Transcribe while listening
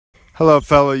Hello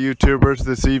fellow YouTubers.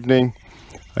 This evening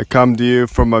I come to you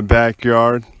from my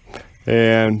backyard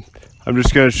and I'm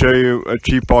just going to show you a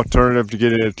cheap alternative to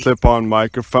getting a clip-on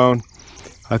microphone.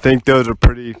 I think those are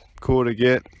pretty cool to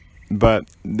get, but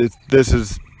this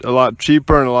is a lot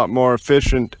cheaper and a lot more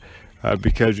efficient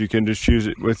because you can just use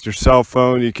it with your cell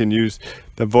phone. You can use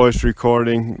the voice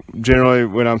recording. Generally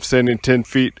when I'm standing 10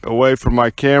 feet away from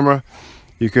my camera,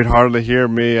 you could hardly hear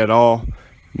me at all.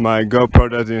 My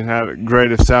GoPro doesn't even have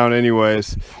great of sound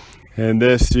anyways, and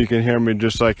this you can hear me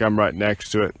just like I'm right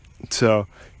next to it. So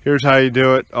here's how you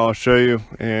do it. I'll show you,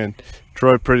 and it's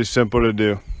really pretty simple to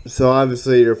do. So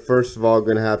obviously you're first of all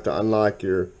going to have to unlock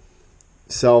your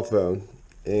cell phone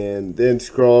and then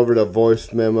scroll over to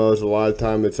voice memos. A lot of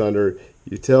time it's under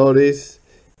utilities.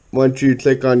 Once you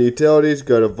click on utilities,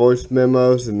 go to voice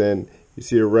memos, and then you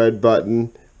see a red button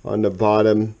on the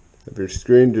bottom of your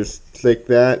screen. Just click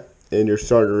that and you're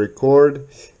starting to record,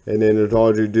 and then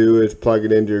all you do is plug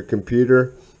it into your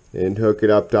computer and hook it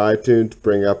up to iTunes,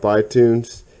 bring up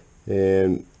iTunes,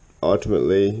 and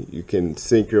ultimately you can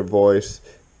sync your voice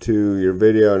to your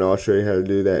video, and I'll show you how to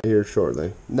do that here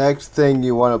shortly. Next thing,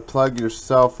 you want to plug your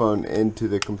cell phone into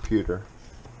the computer.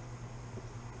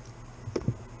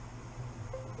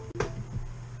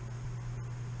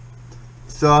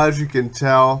 So as you can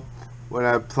tell, when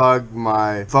I plug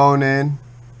my phone in,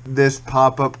 this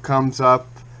pop-up comes up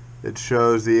that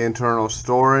shows the internal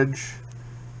storage.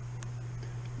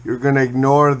 You're going to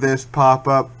ignore this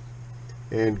pop-up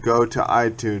and go to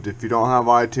iTunes. If you don't have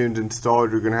iTunes installed,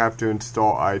 you're going to have to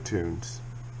install iTunes.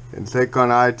 And click on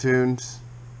iTunes.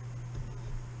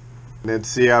 And then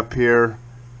see up here,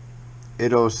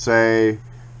 it'll say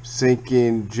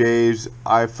syncing Jay's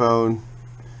iPhone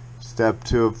step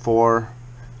 2 of 4.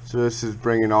 So this is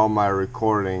bringing all my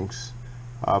recordings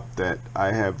up that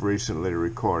I have recently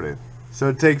recorded. So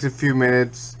it takes a few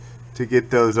minutes to get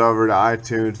those over to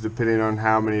iTunes, depending on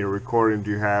how many recordings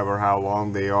you have or how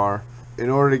long they are.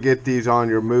 In order to get these on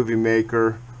your movie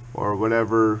maker or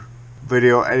whatever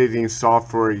video editing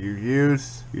software you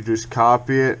use, you just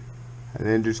copy it and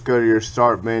then just go to your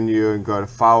start menu and go to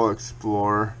File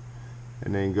Explorer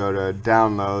and then go to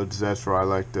Downloads. That's where I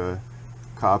like to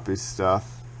copy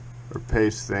stuff or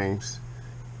paste things,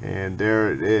 and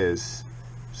there it is.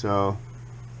 So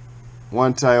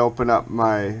once I open up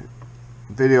my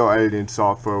video editing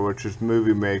software, which is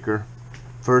Movie Maker,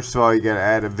 first of all you gotta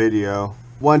add a video.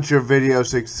 Once your video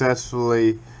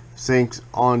successfully syncs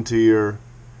onto your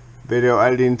video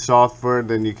editing software,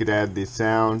 then you could add the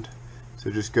sound.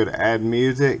 So just go to Add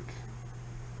Music,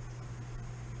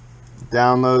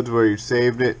 Downloads where you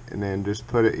saved it, and then just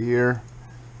put it here.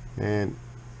 And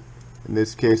in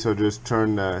this case I'll just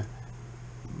turn the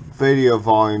video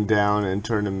volume down and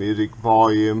turn the music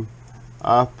volume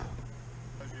up.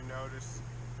 As you notice,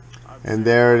 and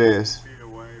there it is. Feet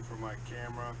away from my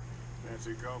camera. And as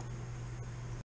you go